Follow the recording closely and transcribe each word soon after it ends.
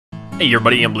Hey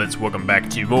everybody, I'm Blitz. Welcome back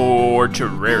to more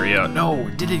Terraria. No,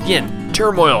 did it again.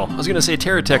 Turmoil. I was gonna say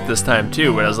Terratech this time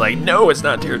too, but I was like, no, it's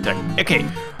not Terratech. Okay.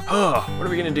 What are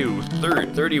we gonna do?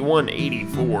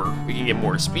 3184. We can get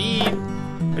more speed.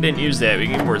 We didn't use that. We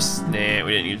can get more. Nah,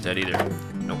 we didn't use that either.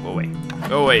 No, go away.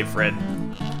 Go away, Fred.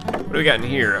 What do we got in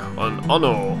here? On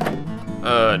no.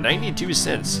 92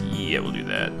 cents. Yeah, we'll do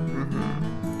that.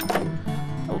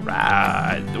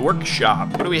 Alright, the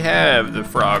workshop. What do we have? The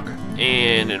frog.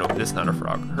 And no, that's not a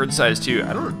frog. Herd size 2.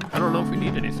 I don't know if we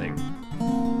need anything.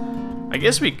 I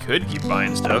guess we could keep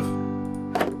buying stuff.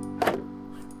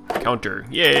 Counter.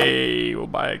 Yay! We'll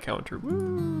buy a counter.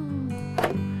 Woo!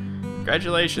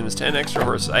 Congratulations, 10 extra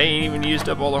horses. I ain't even used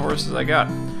up all the horses I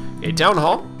got. Okay, town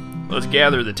hall. Let's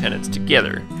gather the tenants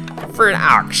together for an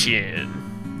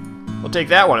auction. We'll take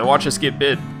that one and watch us get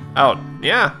bid out.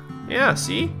 Yeah,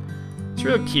 see? It's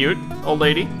real cute, old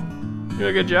lady. You did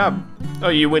a good job. Oh,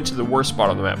 you went to the worst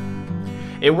spot on the map.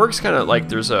 It works kind of like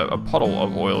there's a puddle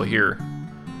of oil here.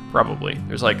 Probably.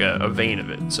 There's like a vein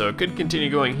of it. So it could continue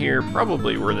going here.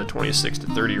 Probably we're in the 26 to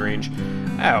 30 range.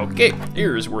 Okay,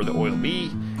 here's where the oil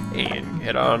be. And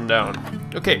head on down.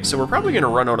 Okay, so we're probably going to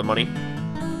run out of money.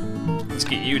 Let's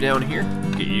get you down here.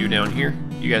 Get you down here.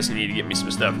 You guys need to get me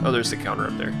some stuff. Oh, there's the counter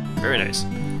up there. Very nice.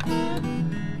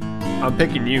 I'm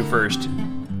picking you first.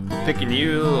 Picking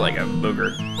you like a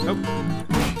booger. Oh,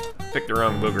 picked the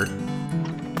wrong booger.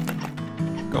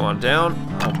 Go on down.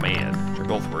 Oh man, they're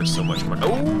both worth so much money.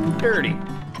 Oh, dirty.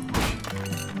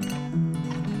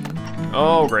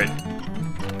 Oh, great.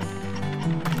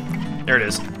 There it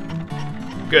is.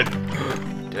 Good.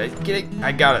 Did I get it?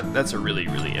 I got it. That's a really,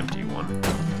 really empty one.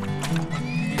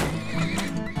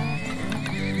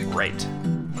 Right.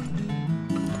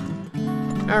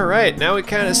 Alright, now we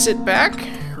kind of sit back,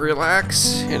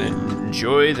 relax, and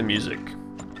enjoy the music.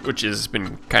 Which has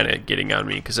been kind of getting on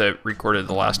me, because I recorded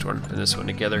the last one and this one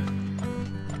together.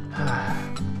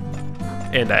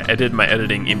 And I did my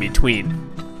editing in between.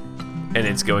 And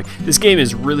it's going. This game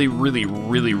is really, really,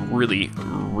 really, really,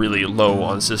 really low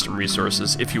on system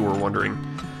resources, if you were wondering.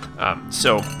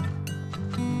 So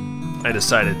I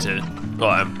decided to.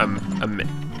 Well,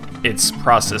 it's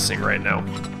processing right now,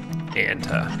 and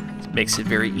it makes it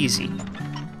very easy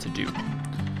to do.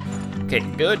 Okay,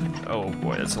 good. Oh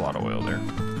boy, that's a lot of oil there.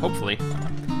 Hopefully,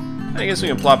 I guess we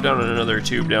can plop down another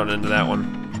tube down into that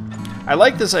one. I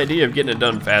like this idea of getting it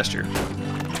done faster.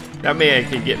 That way I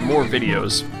can get more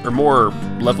videos, or more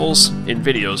levels in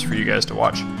videos for you guys to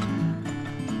watch.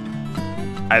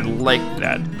 I like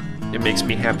that. It makes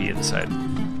me happy inside.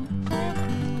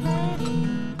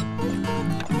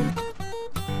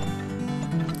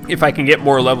 If I can get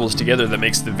more levels together, that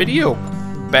makes the video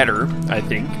better, I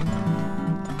think.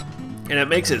 And it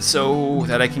makes it so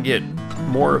that I can get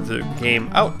more of the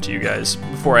game out to you guys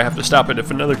before I have to stop it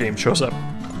if another game shows up.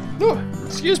 Oh,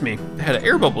 excuse me. I had an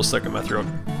air bubble stuck in my throat.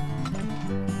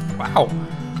 Wow.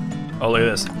 Oh, look at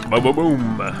this. Boom,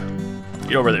 boom, boom.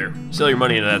 Get over there. Sell your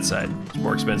money into that side. It's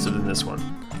more expensive than this one.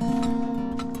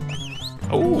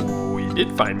 Oh, you did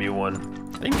find me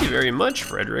one. Thank you very much,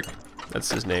 Frederick.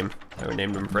 That's his name. I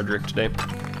named him Frederick today.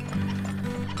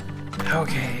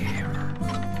 Okay.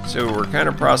 So we're kind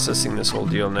of processing this whole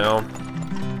deal now.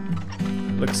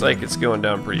 Looks like it's going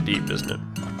down pretty deep, isn't it?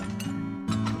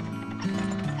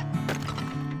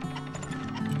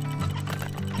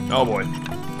 Oh boy.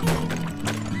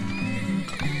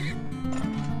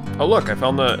 Oh look, I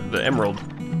found the emerald.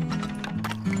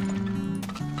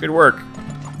 Good work.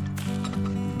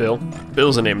 Bill.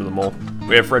 Bill's the name of the mole.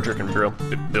 We have Frederick and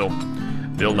Bill.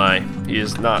 Bill Nye. He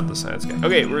is not the science guy.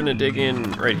 Okay, we're gonna dig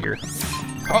in right here.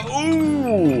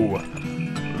 Oh!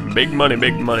 Big money,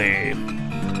 big money.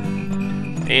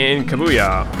 And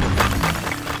kabooyah.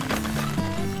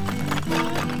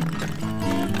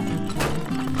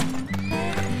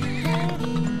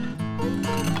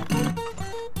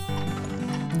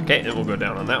 Okay, and we'll go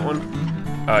down on that one.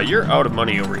 You're out of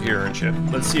money over here, aren't you?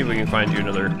 Let's see if we can find you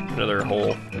another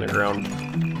hole in the ground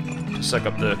to suck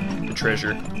up the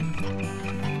treasure.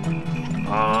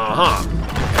 Uh-huh.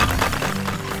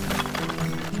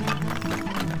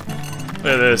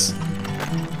 Look at this.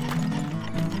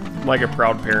 I'm like a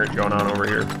proud parent going on over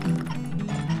here.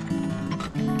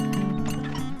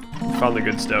 Found the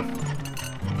good stuff.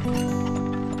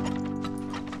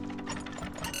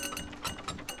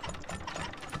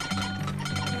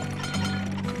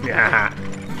 Yeah,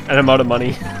 and I'm out of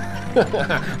money.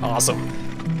 Awesome.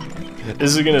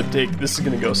 This is gonna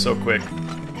go so quick.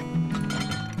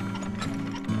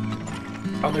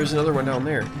 Oh, there's another one down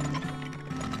there.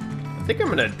 I think I'm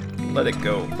gonna let it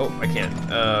go. Oh, I can't.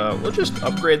 We'll just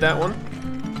upgrade that one.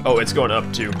 Oh, it's going up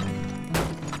too.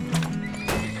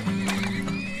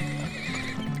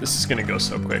 This is gonna go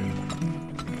so quick.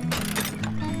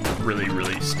 Really,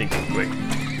 really stinking quick.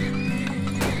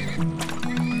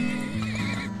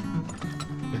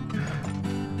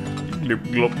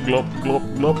 Glop, glop, glop,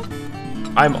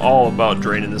 glop. I'm all about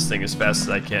draining this thing as fast as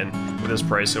I can with this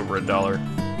price over $1.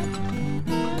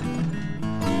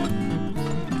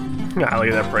 Ah, look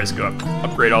at that price go up.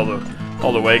 Upgrade all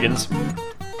the wagons.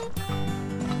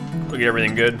 Look at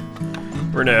everything good.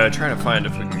 We're gonna try to find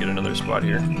if we can get another spot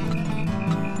here.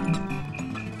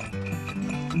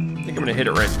 I think I'm gonna hit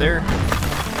it right there.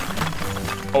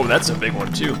 Oh, that's a big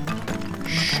one too.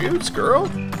 Shoots, girl.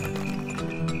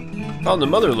 Found the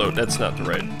mother lode. That's not the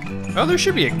right. Oh, there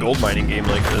should be a gold mining game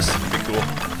like this. It'd be cool.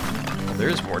 Oh,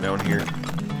 there's more down here.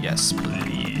 Yes,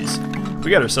 please.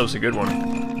 We got ourselves a good one.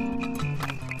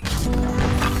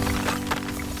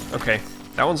 Okay,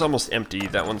 that one's almost empty.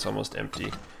 That one's almost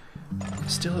empty.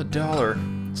 Still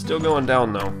 $1. Still going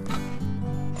down though.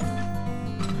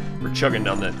 We're chugging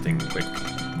down that thing quick.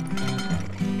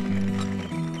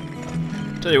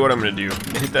 Tell you what I'm gonna do. I'm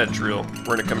gonna hit that drill.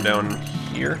 We're gonna come down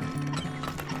here.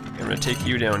 I'm gonna take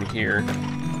you down here.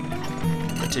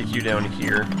 I'm gonna take you down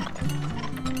here.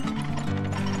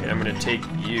 And I'm gonna take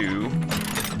you.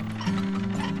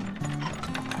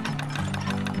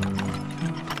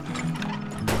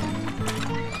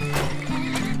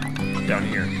 Down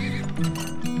here.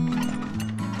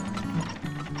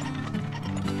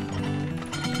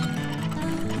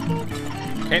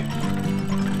 Okay.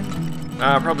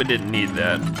 Probably didn't need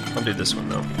that. I'll do this one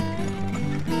though.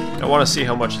 I want to see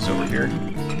how much is over here.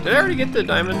 Did I already get the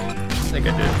diamond? I think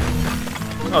I did.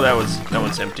 Oh, that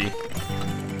one's empty.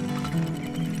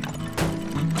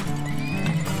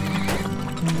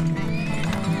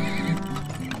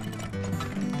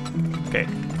 Okay,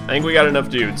 I think we got enough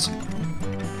dudes.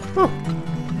 Whew.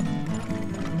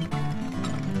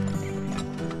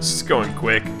 This is going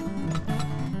quick.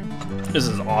 This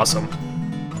is awesome.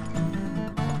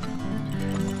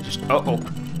 Uh-oh.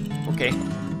 Okay.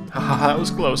 Haha, that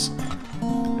was close.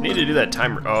 I need to do that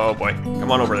timer. Oh boy.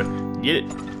 Come on over there. Get it.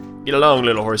 Get along,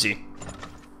 little horsey.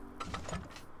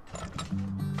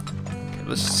 Okay,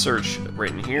 let's search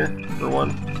right in here for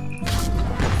one.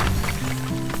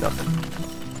 Nothing.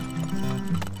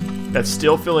 That's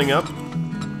still filling up.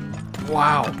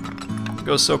 Wow. It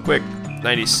goes so quick.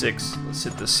 96. Let's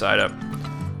hit this side up.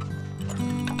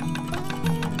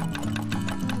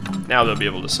 Now they'll be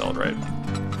able to sell it right.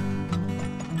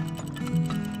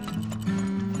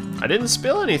 I didn't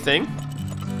spill anything.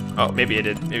 Oh, maybe I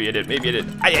did. Maybe I did. Maybe I did.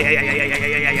 Ay.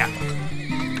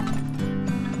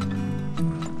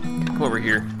 Come over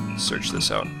here. Search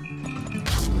this out.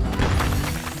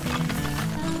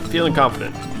 Feeling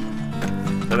confident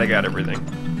that I got everything.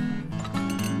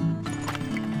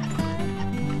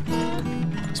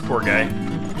 This poor guy.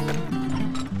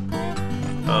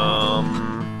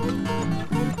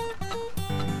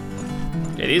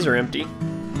 Yeah, these are empty.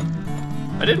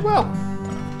 I did well.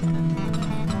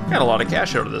 Got a lot of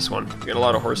cash out of this one. Got a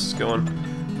lot of horses going.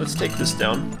 Let's take this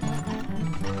down.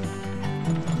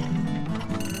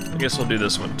 I guess we'll do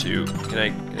this one too. Can I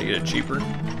get it cheaper?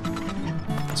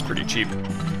 It's pretty cheap.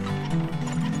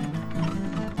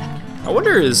 I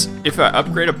wonder if I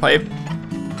upgrade a pipe,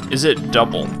 is it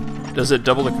double? Does it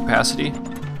double the capacity?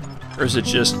 Or is it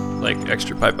just like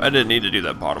extra pipe? I didn't need to do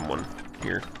that bottom one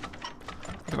here.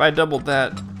 If I doubled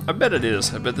that, I bet it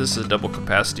is. I bet this is double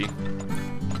capacity.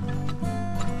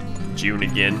 June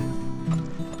again.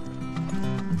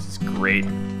 This is great.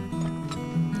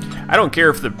 I don't care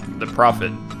if the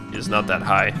profit is not that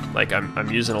high. Like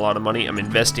I'm using a lot of money. I'm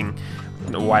investing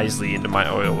wisely into my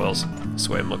oil wells. That's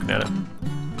the way I'm looking at it.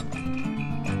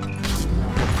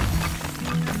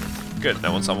 Good.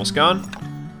 That one's almost gone.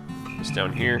 It's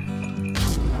down here.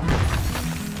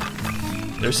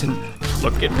 There's an.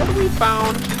 Look at what we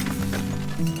found.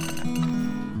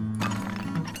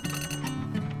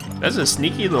 That's a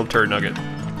sneaky little turd nugget.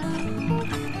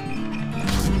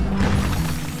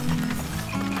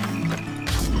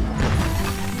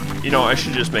 You know, I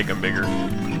should just make them bigger.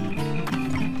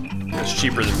 It's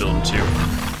cheaper than building two.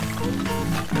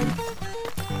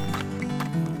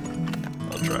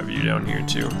 I'll drive you down here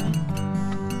too.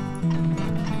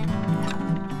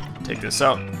 Take this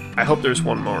out. I hope there's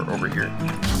one more over here.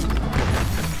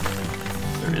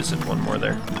 There isn't one more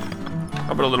there.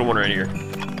 How about a little one right here?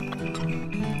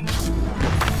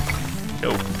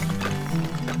 Nope.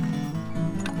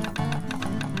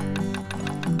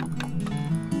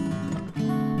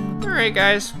 Alright,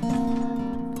 guys.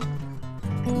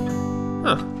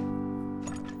 Huh.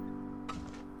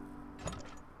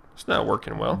 It's not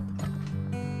working well.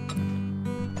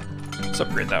 Let's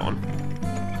upgrade that one.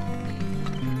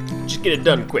 Just get it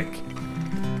done quick.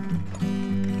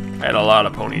 I had a lot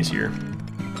of ponies here.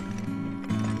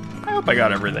 I hope I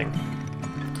got everything.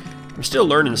 I'm still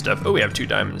learning stuff. Oh, we have 2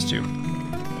 diamonds too.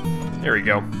 There we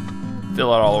go.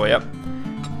 Fill it all the way up.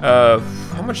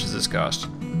 How much does this cost?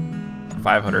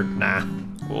 500? Nah.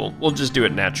 We'll just do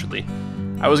it naturally.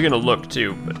 I was gonna look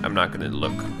too, but I'm not gonna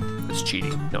look. It's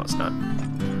cheating. No, it's not.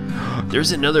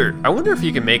 There's another. I wonder if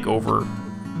you can make over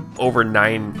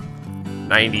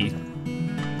 990,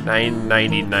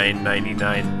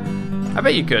 999.99. I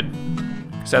bet you could,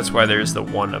 because that's why there's the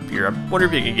 1 up here. I wonder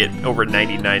if you could get over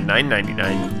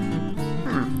 99,999.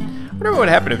 I wonder what would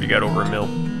happen if you got over 1 mil.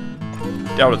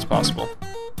 Doubt it's possible.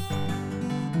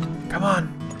 Come on,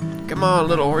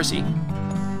 little horsey.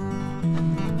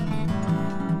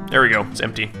 There we go. It's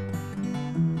empty.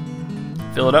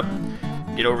 Fill it up.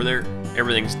 Get over there.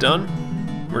 Everything's done.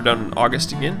 We're done in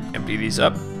August again. Empty these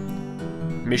up.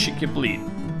 Mission complete.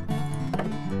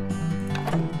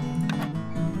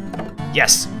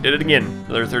 Yes! Did it again.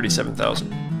 Another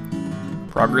 37,000.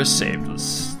 Progress saved.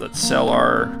 Let's sell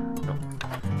our... No.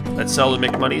 Let's sell the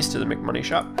McMoneys to the McMoney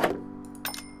shop.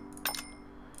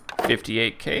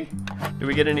 58k. Do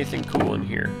we get anything cool in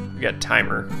here? We got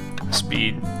timer.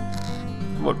 Speed.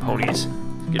 What ponies?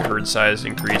 Get herd size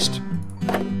increased.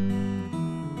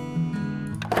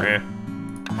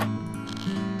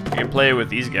 You can play with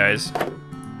these guys.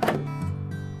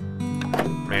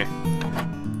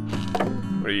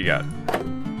 What do you got?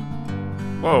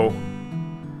 Whoa.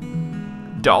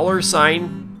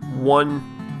 $1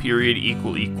 period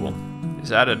equal. Is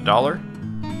that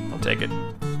 $1? I'll take it.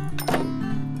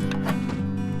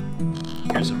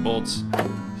 Here's some bolts.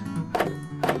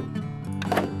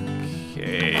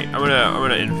 Okay, I'm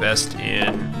gonna invest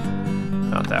in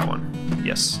not that one.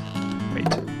 Yes. Wait.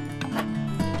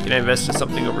 Can I invest in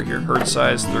something over here? Herd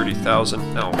size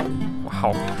 30,000. No.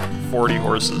 Wow. 40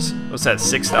 horses. What's that?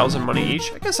 6,000 money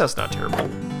each? I guess that's not terrible.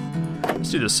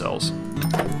 Let's do the cells.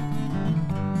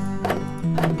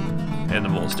 And the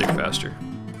moles dig faster.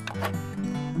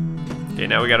 Okay,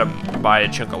 now we gotta buy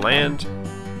a chunk of land.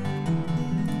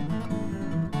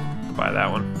 Buy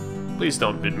that one. Please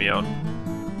don't bid me out.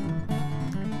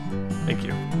 Thank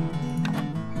you.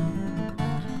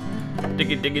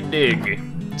 Dig it, dig it, dig.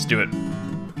 Let's do it.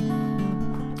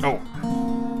 Oh.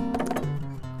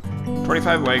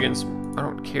 25 wagons. I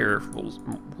don't care if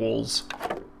wolves.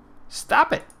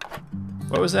 Stop it.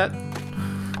 What was that?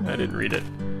 I didn't read it.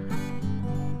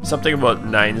 Something about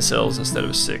 9 cells instead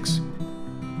of 6.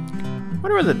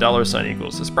 Wonder what the $sign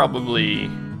equals. It's probably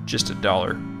just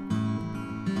 $1.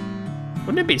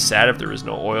 Wouldn't it be sad if there was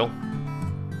no oil?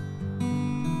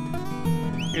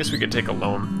 I guess we could take a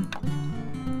loan.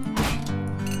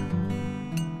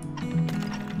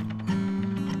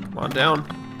 Come on down.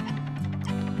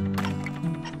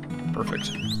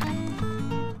 Perfect.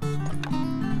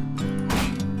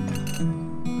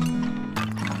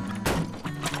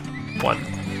 $1.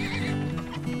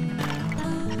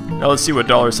 Now let's see what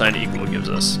 $sign equal gives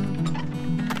us.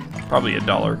 Probably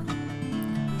 $1.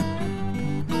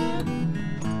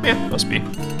 Yeah, must be.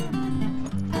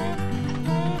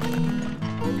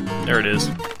 There it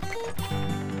is.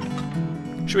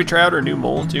 Should we try out our new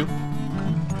mole too?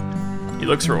 He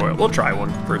looks for oil. We'll try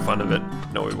one for the fun of it.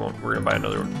 No, we won't. We're gonna buy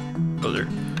another one.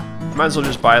 Might as well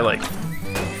just buy like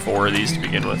 4 of these to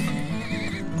begin with.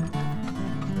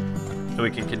 And we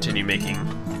can continue making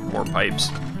more pipes.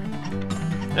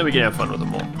 Then we can have fun with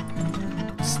them all.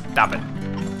 Stop it.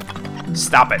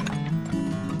 Stop it.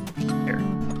 Here.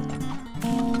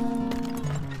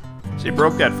 So he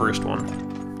broke that first one.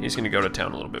 He's gonna go to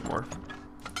town a little bit more.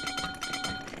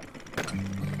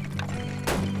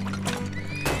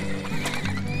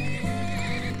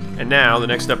 And now, the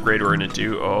next upgrade we're gonna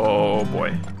do, oh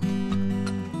boy,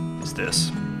 is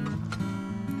this.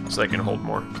 So I can hold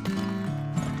more.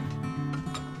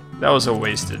 That was a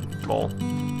wasted mole.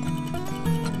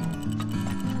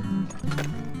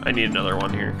 I need another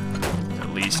one here, at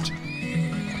least.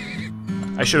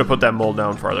 I should have put that mole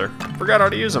down farther. Forgot how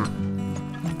to use them.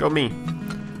 Go me.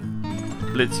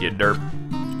 Blitz, you derp.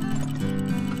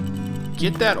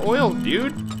 Get that oil,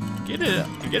 dude. Get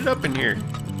it up in here.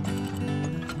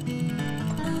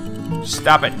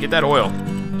 Stop it. Get that oil.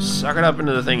 Suck it up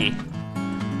into the thingy.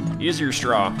 Use your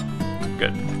straw.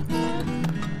 Good.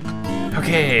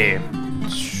 Okay.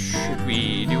 Should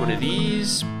we do one of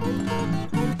these?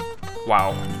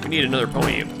 Wow. We need another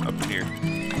pony up in here.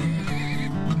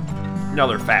 No,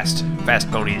 they're fast. Fast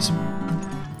ponies.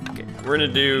 Okay. We're gonna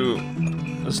do...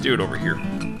 Let's do it over here.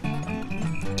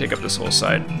 Take up this whole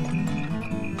side.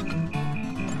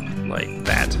 Like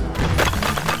that.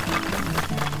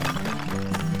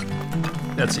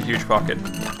 That's a huge pocket.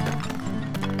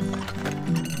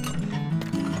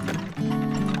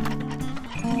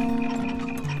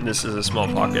 this is a small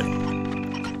pocket.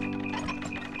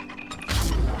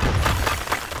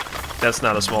 That's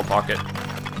not a small pocket.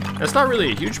 That's not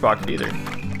really a huge pocket either.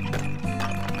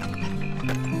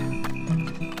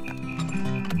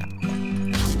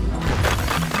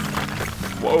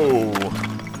 Whoa.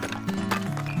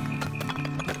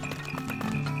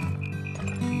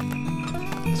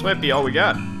 This might be all we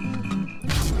got.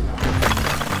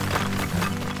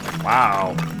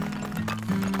 Wow.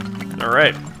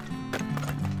 Alright.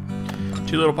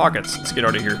 2 little pockets. Let's get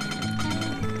out of here.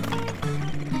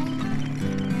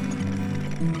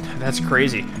 That's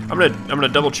crazy. I'm gonna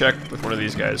double check with one of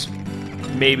these guys.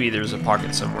 Maybe there's a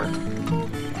pocket somewhere.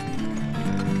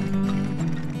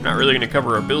 Not really gonna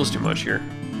cover our bills too much here.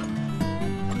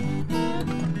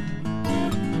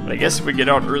 But I guess if we get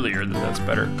out earlier, then that's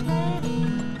better.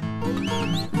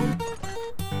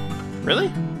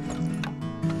 Really?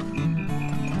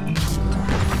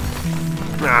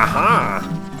 Aha!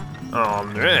 Oh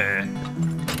man.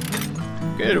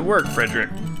 Good work, Frederick.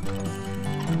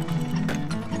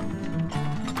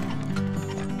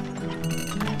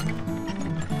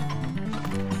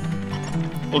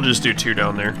 We'll just do 2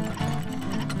 down there.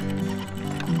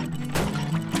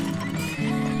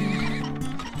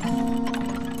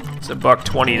 It's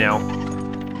 $1.20 now.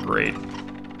 Great.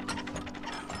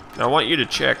 Now I want you to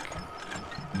check.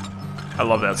 I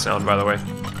love that sound, by the way.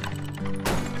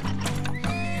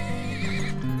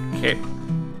 Okay.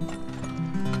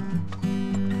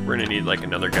 We're gonna need like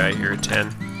another guy here, 10.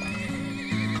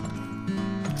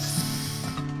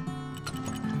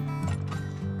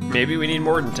 Maybe we need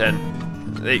more than 10.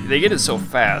 They get it so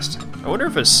fast. I wonder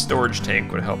if a storage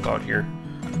tank would help out here.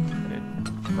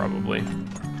 Probably.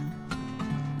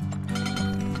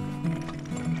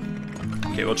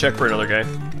 Okay, we'll check for another guy.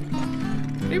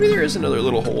 Maybe there is another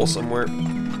little hole somewhere.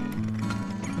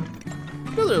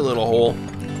 Another little hole.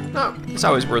 No, it's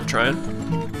always worth trying.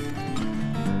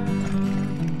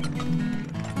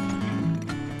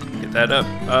 Get that up.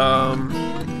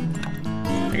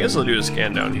 I guess I'll do a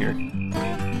scan down here.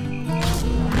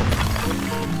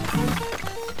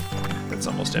 That's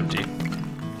almost empty.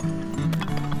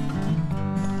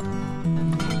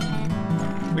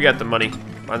 We got the money.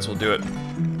 Might as well do it.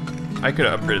 I could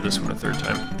have upgraded this one a 3rd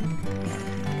time.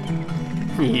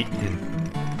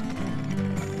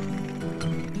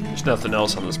 There's nothing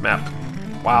else on this map.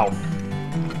 Wow.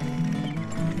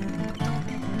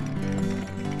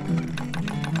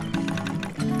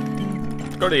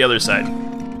 Go to the other side.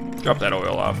 Drop that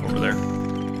oil off over there.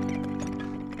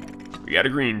 We got a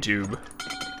green tube.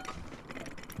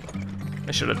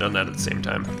 I should have done that at the same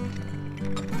time.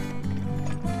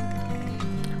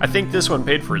 I think this one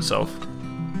paid for itself.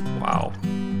 Wow.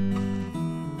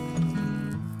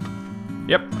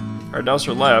 Yep. Our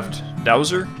dowser left.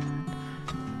 Dowser?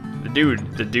 The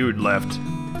dude left.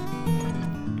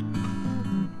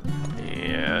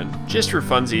 And just for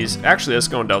funsies, actually that's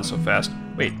going down so fast.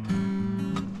 Wait.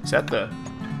 Is that the...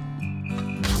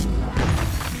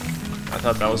 I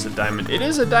thought that was the diamond. It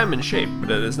is a diamond shape,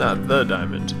 but it is not the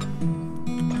diamond.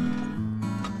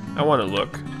 I want to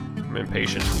look. I'm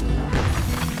impatient.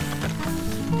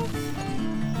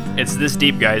 It's this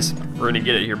deep, guys. We're gonna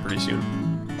get it here pretty soon.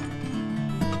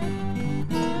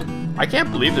 I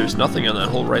can't believe there's nothing on that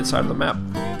whole right side of the map.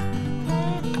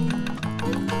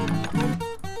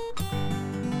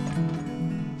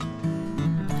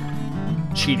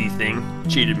 Cheaty thing.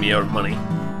 Cheated me out of money.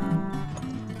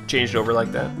 Changed over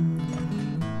like that.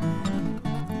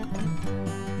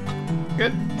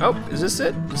 Good. Oh, is this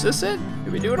it? Is this it?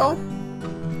 Did we do it all?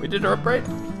 We did our upright?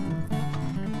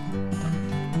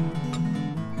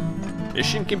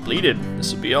 Mission completed.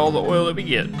 This will be all the oil that we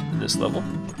get in this level.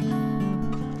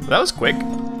 Well, that was quick.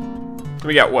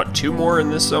 We got, what, 2 more in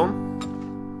this zone?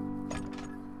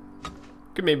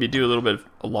 Could maybe do a little bit of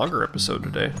a longer episode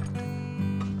today.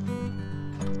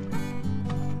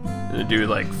 And do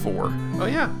like 4. Oh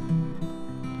yeah.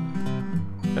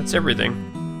 That's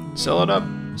everything. Sell it up.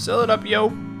 Sell it up,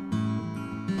 yo.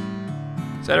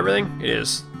 Is that everything? It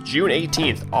is. June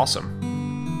 18th. Awesome.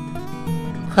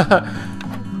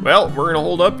 Well, we're gonna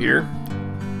hold up here.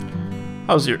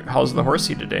 How's the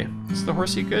horsey today? Is the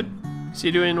horsey good? Is he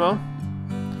doing well?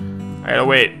 I gotta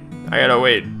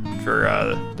wait for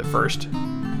the first.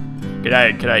 Could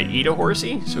I eat a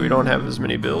horsey so we don't have as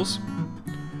many bills?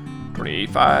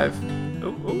 25.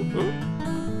 Oh.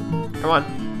 Come on.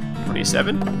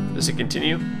 27. Does it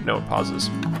continue? No, it pauses.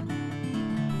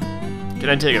 Can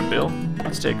I take a bill?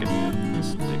 Let's take it.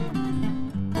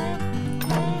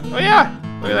 Oh yeah!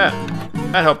 Look at that.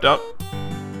 That helped out.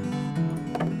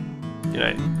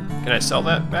 Can I sell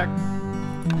that back?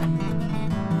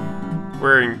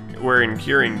 We're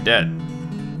incurring debt.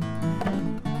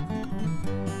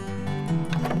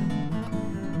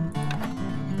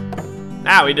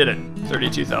 Ah, we did it.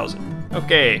 32,000.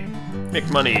 Okay.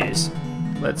 McMonies.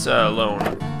 Let's loan.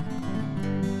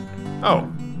 Oh.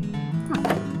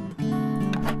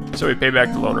 So we paid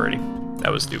back the loan already.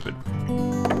 That was stupid.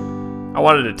 I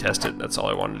wanted to test it. That's all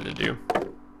I wanted to do.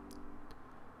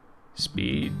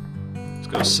 Speed. Let's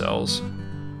go cells.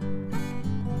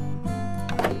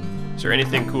 Is there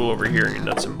anything cool over here in your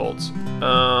nuts and bolts?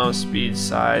 Speed,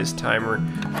 size, timer.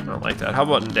 I don't like that. How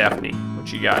about in Daphne?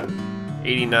 What you got?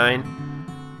 89?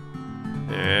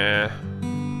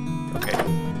 Okay.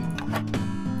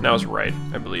 That was right,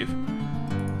 I believe.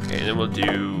 Okay, and then we'll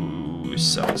do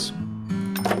cells.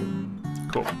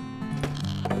 Cool.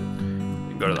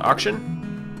 Go to the auction.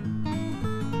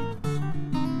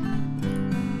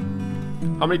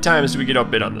 How many times did we get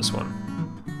outbid on this one?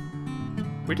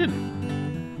 We didn't.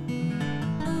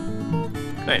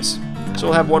 Nice. So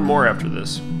we'll have one more after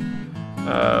this.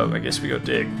 I guess we go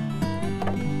dig.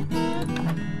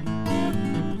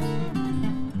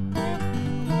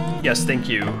 Yes, thank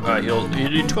you. He'll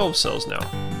do 12 cells now.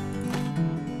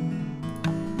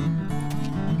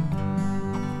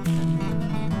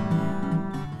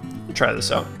 We'll try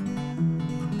this out.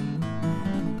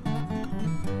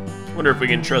 Wonder if we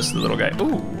can trust the little guy.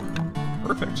 Ooh,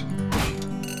 perfect.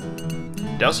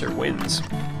 Dowser wins.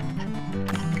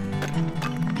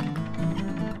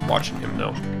 Watching him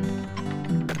though.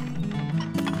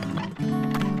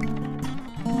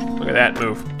 Look at that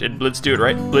move. Did Blitz do it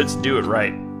right? Blitz do it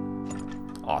right.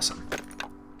 Awesome.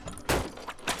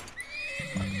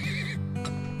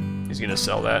 He's gonna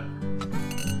sell that.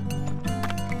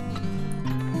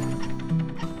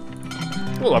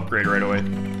 We'll upgrade right away.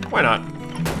 Why not?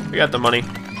 We got the money.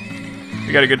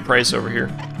 We got a good price over here.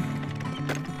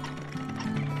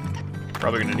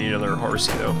 Probably gonna need another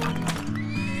horsey though.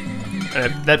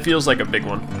 And that feels like a big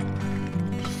one.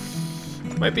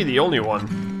 Might be the only one.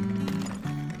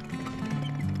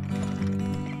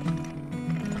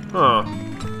 Huh.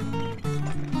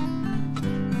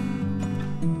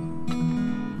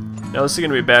 Now this is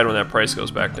gonna be bad when that price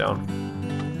goes back down.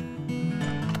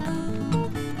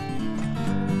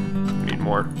 We need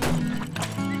more.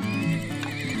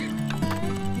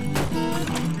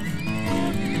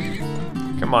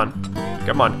 Come on.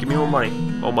 Come on, give me more money.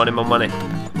 More money, more money.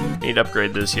 Need to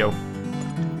upgrade this, yo.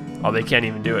 Oh, they can't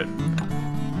even do it.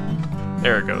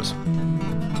 There it goes.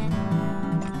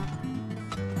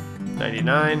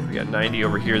 99. We got 90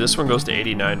 over here. This one goes to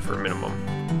 89 for a minimum.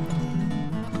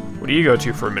 What do you go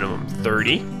to for a minimum?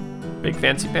 30? Big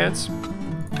fancy pants?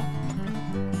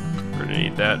 We're gonna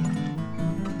need that.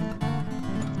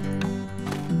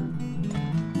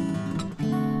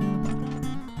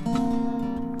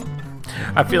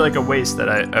 I feel like a waste that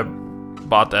I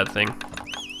bought that thing.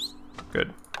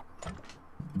 Good.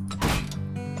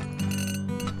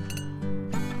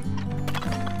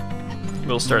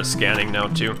 We'll start scanning now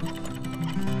too.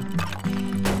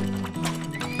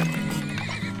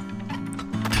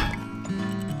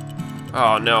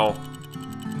 Oh no.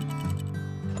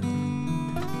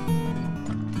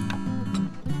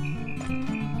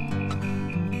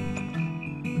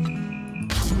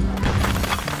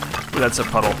 Ooh, that's a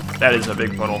puddle. That is a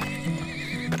big puddle.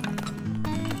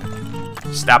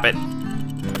 Stop it.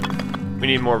 We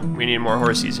need more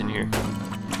horsies in here.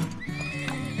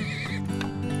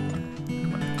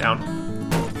 Come on, down.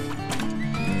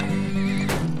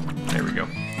 There we go.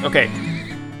 Okay.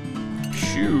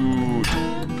 Shoot.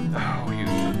 Oh, you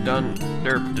done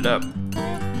derped it up.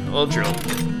 We'll drill.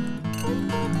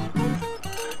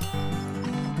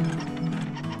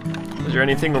 Is there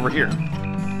anything over here?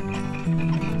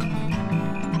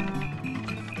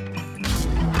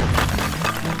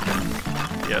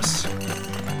 Yes.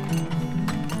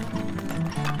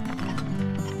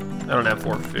 I don't have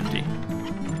 450.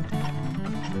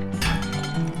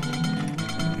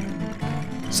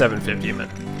 750, I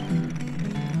meant.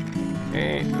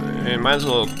 Okay, might as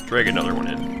well drag another one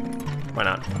in. Why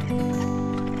not?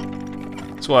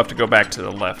 So we'll have to go back to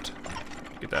the left.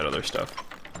 Get that other stuff.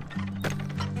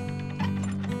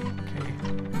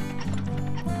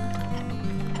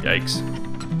 Okay. Yikes.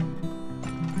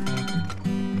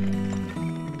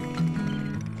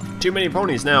 Too many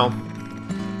ponies now.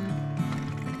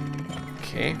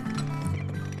 Okay.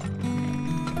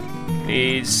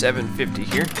 Need 750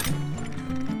 here.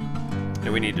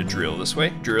 And we need to drill this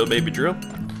way. Drill, baby, drill.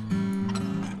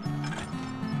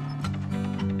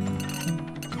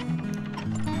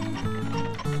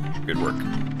 Good work.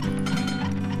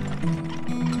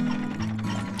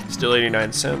 Still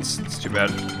 89 cents. It's too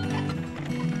bad.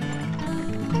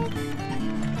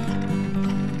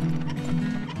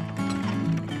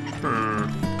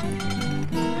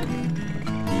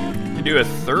 Do a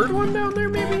third one down there,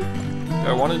 maybe?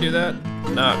 I want to do that?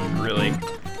 Not really.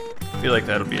 I feel like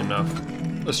that'll be enough.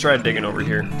 Let's try digging over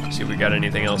here, see if we got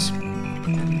anything else. I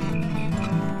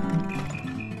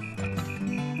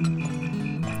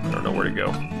don't know where to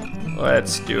go.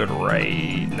 Let's do it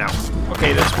right now.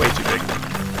 Okay, that's way too big.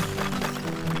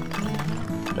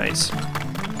 Nice.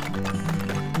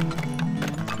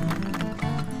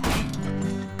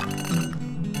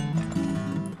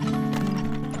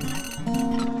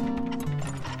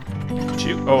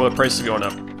 Oh, the price is going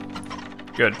up.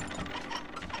 Good.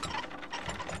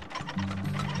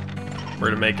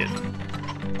 Where to make it?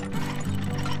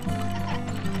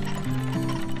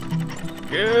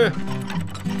 Yeah.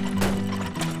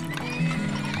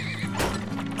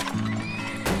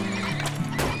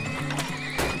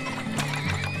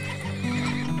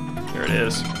 There it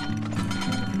is.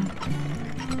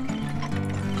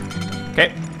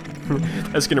 Okay.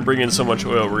 That's gonna bring in so much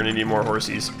oil, we're gonna need more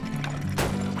horsies.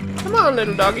 Come on,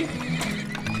 little doggy.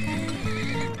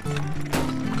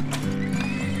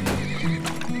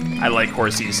 I like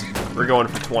horsies. We're going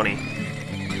for 20.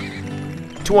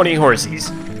 20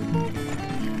 horsies.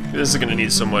 This is gonna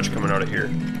need so much coming out of here.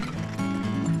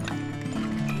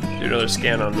 Do another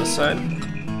scan on this side.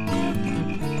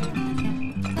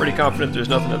 Pretty confident there's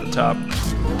nothing at the top.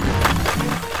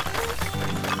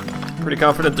 Pretty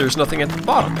confident there's nothing at the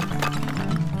bottom.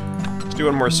 Let's do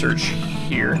one more search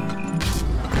here.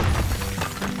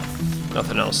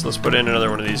 Nothing else. Let's put in another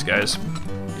one of these guys.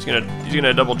 He's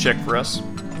gonna double check for us.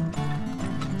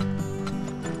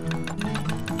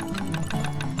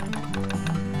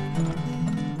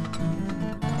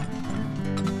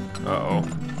 Uh-oh.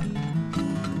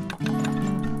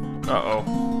 Uh-oh.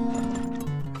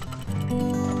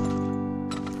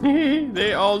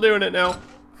 They all doing it now.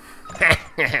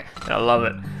 I love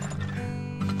it.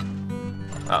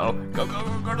 Uh-oh. Go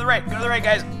to the right. Go to the right,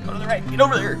 guys. Go to the right. Get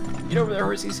over there. Get over there,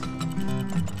 horsies.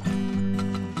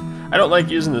 I don't like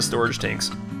using the storage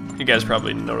tanks. You guys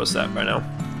probably noticed that by now.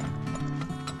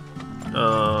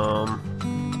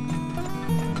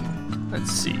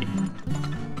 Let's see.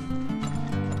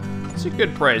 It's a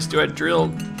good price. Do I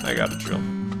drill? I got a drill.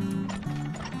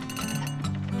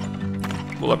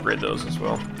 We'll upgrade those as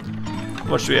well. How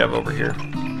much do we have over here?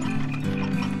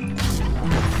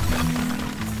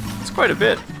 It's quite a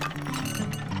bit.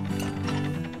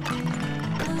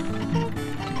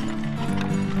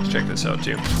 Let's check this out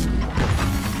too.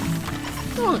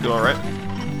 Oh, it's doing alright.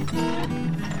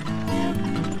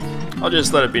 I'll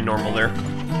just let it be normal there.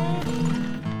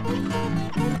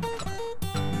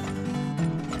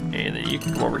 And then you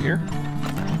can come over here.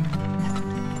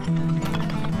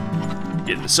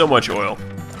 Getting so much oil.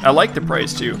 I like the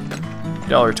price too.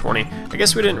 $1.20. I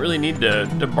guess we didn't really need to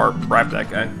bribe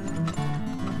that guy.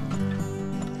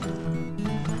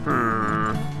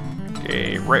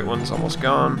 Okay, right one's almost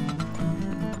gone.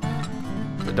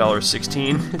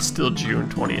 $1.16. It's still June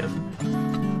 20th.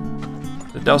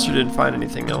 The dowser didn't find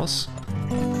anything else.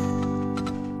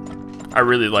 I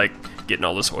really like getting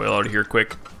all this oil out of here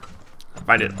quick. I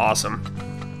find it awesome.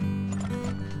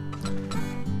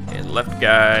 And left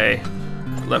guy,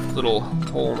 left little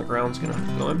hole in the ground's gonna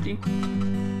go empty.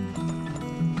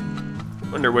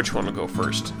 Wonder which one will go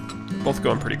first. Both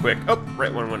going pretty quick. Oh,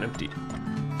 right one went empty.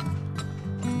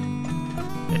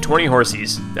 Yeah, 20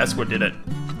 horsies. That's what did it.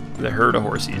 The herd of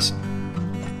horsies.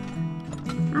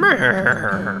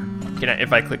 Can I,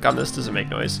 if I click on this, does it make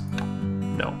noise?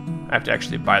 No. I have to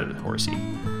actually buy the horsey.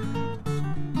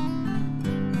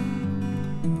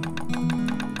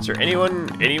 Is there anyone,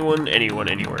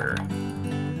 anywhere?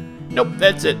 Nope,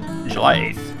 that's it.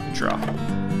 July 8th. Draw.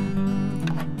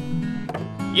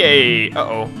 Yay!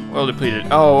 Uh-oh. Oil depleted.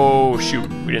 Oh, shoot.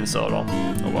 We didn't sell it all.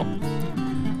 Oh, well.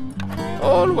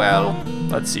 Oh, well.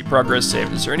 Let's see. Progress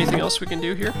saved. Is there anything else we can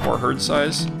do here? More herd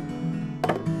size.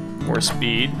 More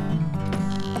speed.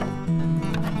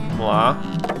 Blah.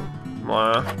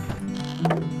 Blah.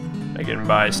 I can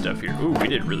buy stuff here. Ooh, we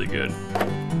did really good.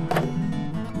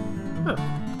 Huh.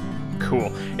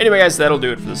 Cool. Anyway, guys, that'll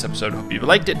do it for this episode. Hope you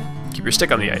liked it. Keep your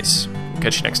stick on the ice. We'll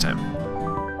catch you next time.